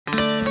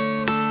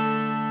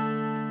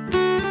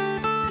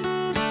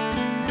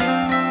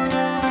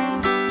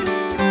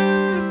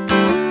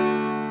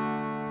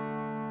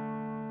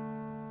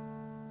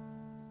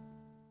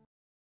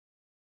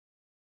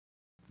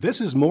This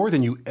is more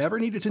than you ever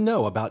needed to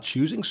know about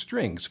choosing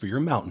strings for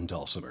your mountain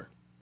dulcimer.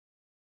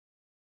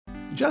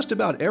 Just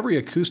about every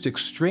acoustic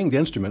stringed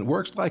instrument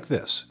works like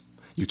this.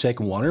 You take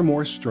one or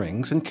more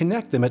strings and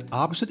connect them at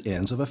opposite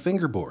ends of a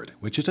fingerboard,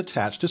 which is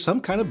attached to some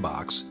kind of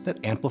box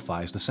that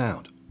amplifies the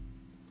sound.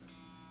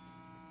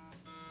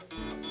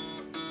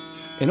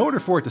 In order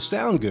for it to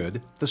sound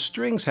good, the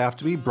strings have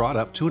to be brought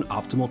up to an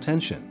optimal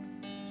tension.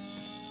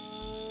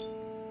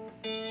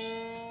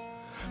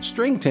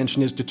 String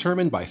tension is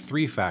determined by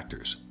three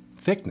factors: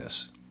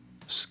 thickness,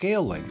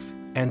 scale length,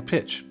 and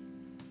pitch.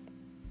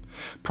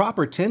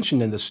 Proper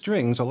tension in the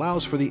strings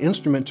allows for the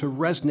instrument to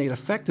resonate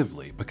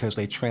effectively because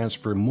they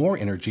transfer more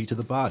energy to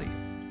the body.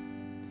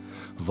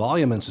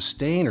 Volume and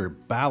sustain are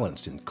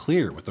balanced and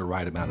clear with the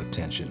right amount of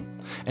tension,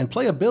 and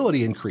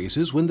playability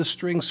increases when the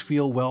strings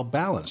feel well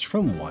balanced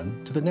from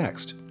one to the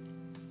next.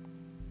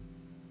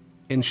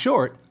 In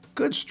short,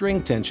 good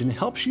string tension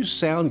helps you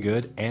sound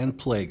good and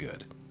play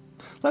good.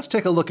 Let's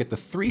take a look at the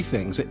three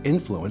things that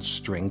influence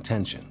string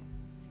tension.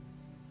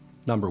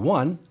 Number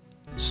 1,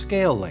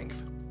 scale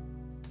length.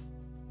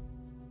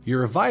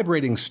 Your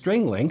vibrating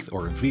string length,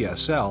 or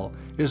VSL,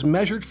 is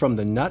measured from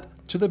the nut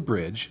to the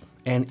bridge,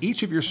 and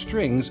each of your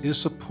strings is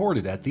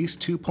supported at these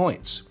 2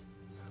 points.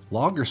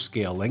 Longer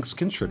scale lengths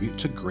contribute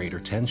to greater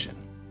tension.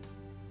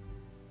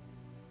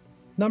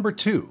 Number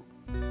 2,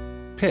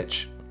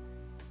 pitch.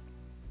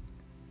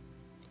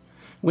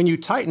 When you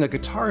tighten a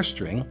guitar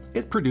string,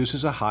 it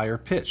produces a higher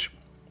pitch.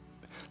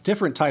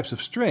 Different types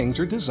of strings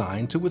are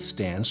designed to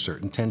withstand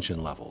certain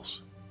tension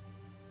levels.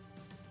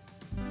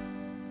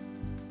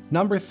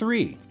 Number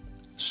 3,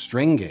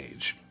 string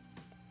gauge.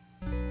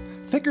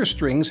 Thicker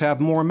strings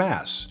have more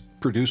mass,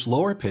 produce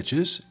lower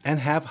pitches, and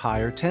have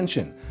higher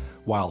tension,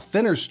 while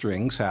thinner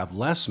strings have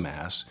less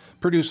mass,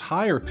 produce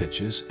higher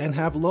pitches, and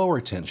have lower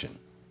tension.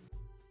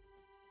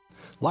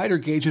 Lighter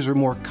gauges are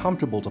more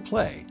comfortable to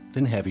play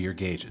than heavier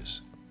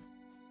gauges.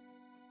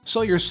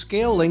 So your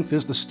scale length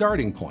is the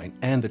starting point,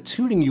 and the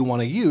tuning you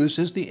want to use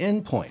is the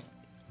end point.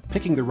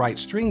 Picking the right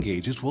string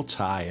gauges will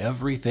tie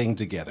everything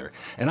together,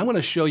 and I'm going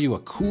to show you a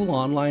cool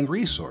online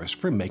resource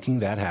for making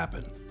that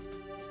happen.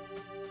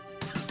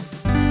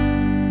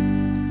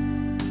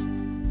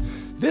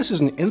 This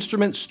is an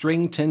instrument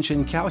string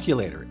tension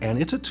calculator,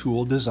 and it's a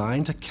tool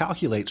designed to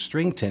calculate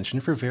string tension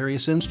for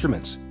various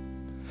instruments.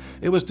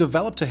 It was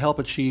developed to help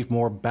achieve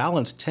more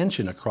balanced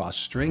tension across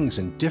strings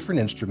in different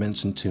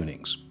instruments and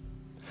tunings.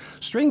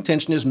 String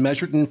tension is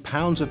measured in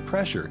pounds of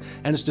pressure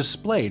and is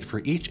displayed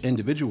for each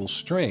individual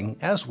string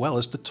as well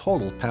as the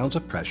total pounds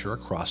of pressure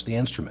across the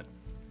instrument.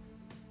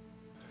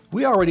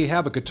 We already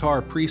have a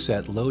guitar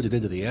preset loaded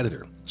into the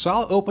editor, so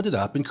I'll open it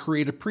up and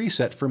create a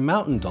preset for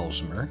mountain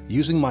dulcimer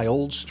using my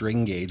old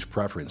string gauge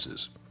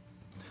preferences.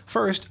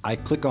 First, I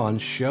click on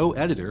Show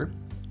Editor,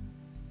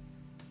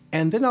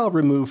 and then I'll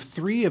remove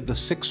 3 of the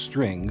 6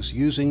 strings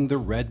using the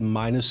red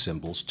minus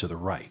symbols to the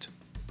right.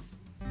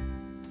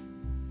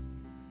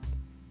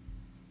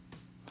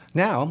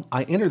 Now,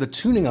 I enter the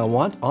tuning I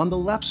want on the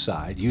left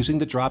side using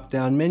the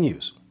drop-down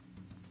menus.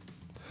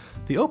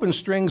 The open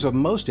strings of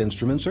most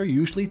instruments are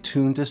usually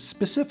tuned to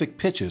specific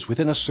pitches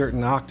within a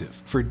certain octave.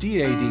 For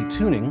DAD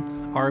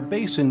tuning, our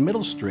bass and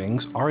middle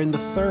strings are in the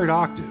 3rd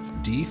octave,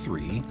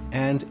 D3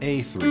 and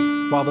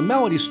A3, while the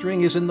melody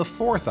string is in the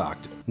 4th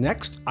octave.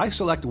 Next, I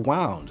select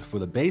wound for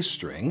the bass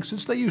string,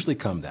 since they usually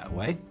come that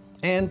way,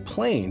 and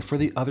plain for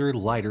the other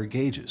lighter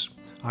gauges.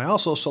 I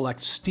also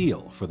select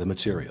steel for the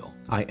material.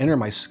 I enter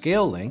my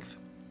scale length,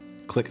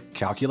 click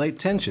Calculate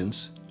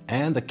Tensions,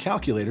 and the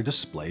calculator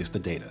displays the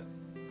data.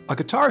 A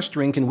guitar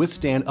string can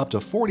withstand up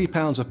to 40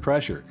 pounds of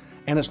pressure,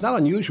 and it's not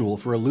unusual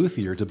for a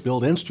luthier to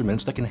build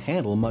instruments that can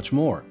handle much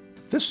more.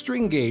 This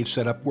string gauge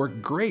setup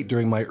worked great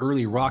during my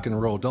early rock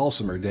and roll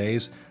dulcimer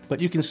days,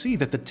 but you can see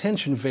that the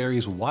tension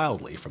varies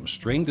wildly from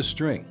string to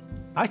string.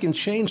 I can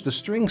change the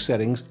string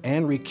settings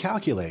and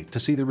recalculate to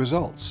see the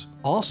results.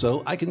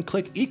 Also, I can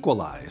click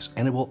Equalize,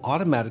 and it will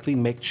automatically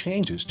make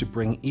changes to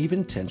bring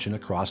even tension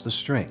across the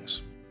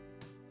strings.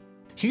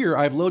 Here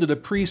I've loaded a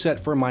preset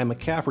for my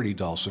McCafferty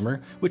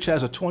dulcimer, which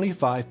has a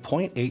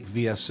 25.8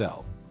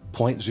 VSL,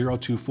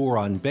 0.024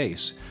 on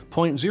bass,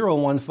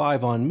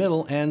 0.015 on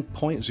middle, and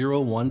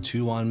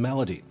 0.012 on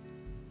melody.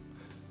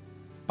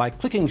 By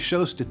clicking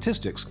Show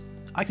Statistics,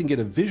 I can get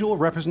a visual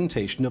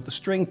representation of the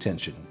string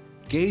tension,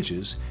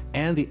 gauges,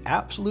 and the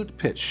absolute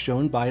pitch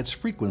shown by its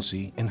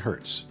frequency in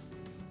hertz.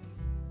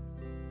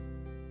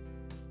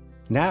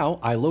 Now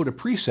I load a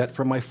preset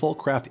from my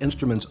Fullcraft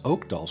Instruments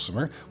Oak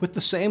dulcimer with the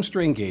same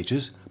string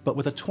gauges, but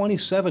with a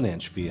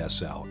 27-inch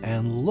VSL,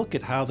 and look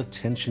at how the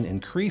tension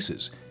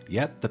increases,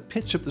 yet the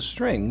pitch of the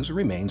strings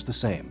remains the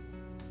same.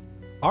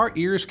 Our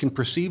ears can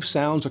perceive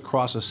sounds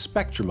across a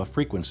spectrum of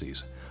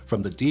frequencies,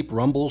 from the deep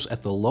rumbles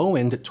at the low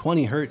end at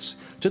 20 Hz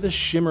to the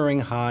shimmering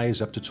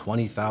highs up to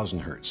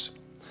 20,000 Hz.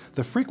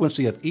 The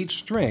frequency of each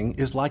string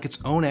is like its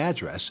own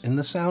address in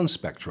the sound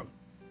spectrum.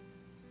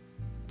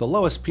 The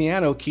lowest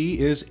piano key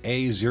is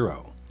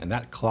A0, and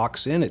that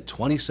clocks in at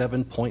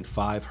 27.5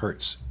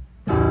 Hz.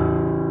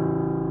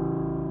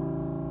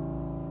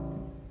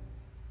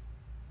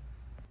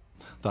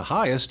 The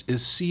highest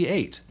is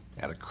C8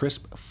 at a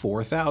crisp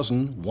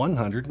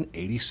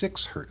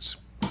 4,186 Hz.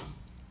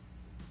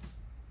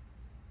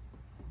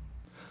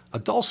 A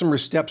dulcimer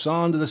steps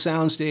onto the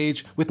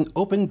soundstage with an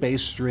open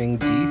bass string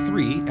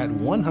D3 at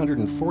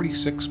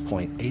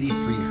 146.83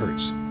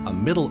 Hz, a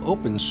middle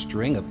open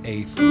string of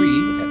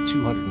A3 at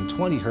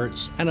 220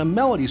 Hz, and a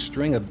melody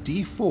string of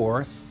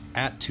D4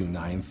 at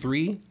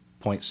 293.66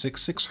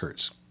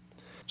 Hz.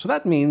 So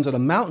that means that a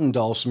mountain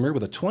dulcimer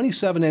with a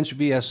 27-inch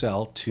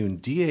VSL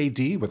tuned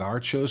DAD with our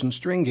chosen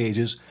string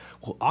gauges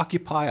will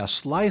occupy a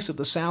slice of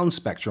the sound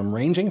spectrum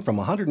ranging from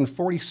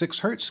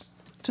 146 Hz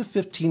to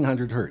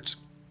 1500 Hz.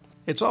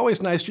 It's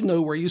always nice to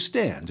know where you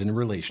stand in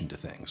relation to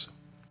things.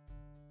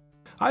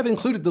 I've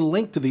included the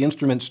link to the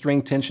instrument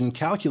string tension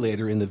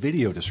calculator in the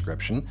video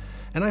description,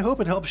 and I hope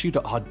it helps you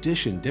to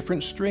audition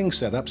different string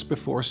setups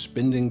before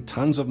spending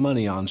tons of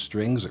money on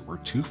strings that were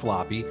too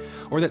floppy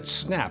or that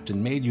snapped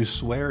and made you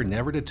swear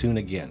never to tune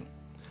again.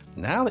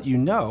 Now that you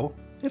know,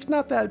 it's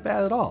not that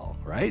bad at all,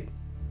 right?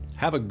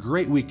 Have a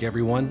great week,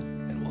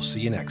 everyone, and we'll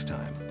see you next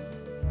time.